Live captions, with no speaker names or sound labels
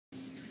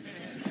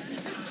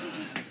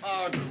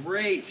Oh,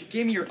 great. He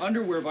gave me your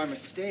underwear by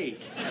mistake.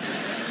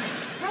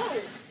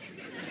 Gross.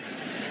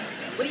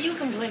 What are you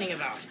complaining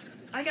about?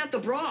 I got the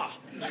bra.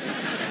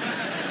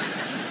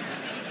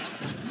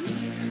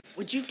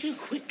 Would you two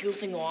quit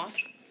goofing off?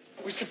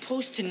 We're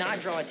supposed to not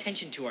draw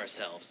attention to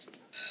ourselves.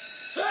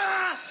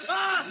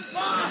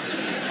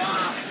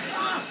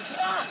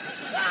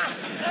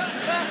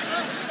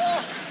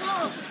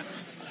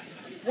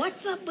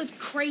 What's up with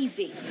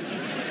crazy?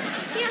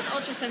 He has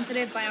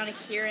ultra-sensitive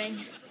bionic hearing.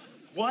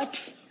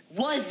 What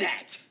was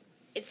that?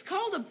 It's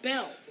called a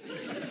bell.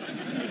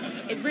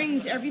 It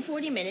rings every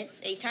 40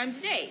 minutes, 8 times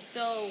a day.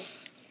 So,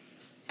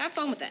 have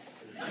fun with that.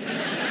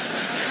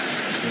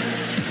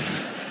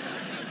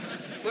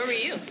 Where were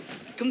you?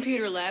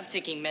 Computer lab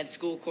taking med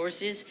school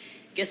courses.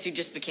 Guess who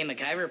just became a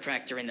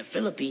chiropractor in the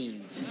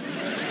Philippines?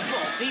 Come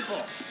on,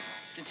 people.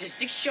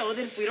 Statistics show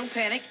that if we don't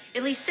panic,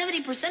 at least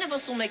 70% of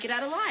us will make it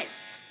out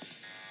alive.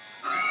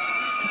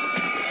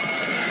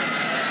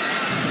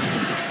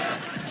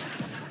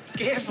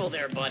 Careful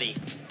there, buddy.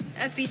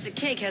 That piece of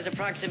cake has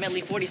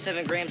approximately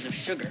 47 grams of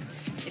sugar.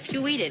 If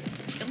you eat it,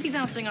 it'll be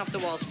bouncing off the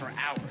walls for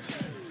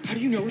hours. How do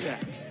you know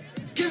that?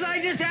 'Cause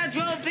I just had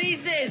 12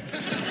 pieces!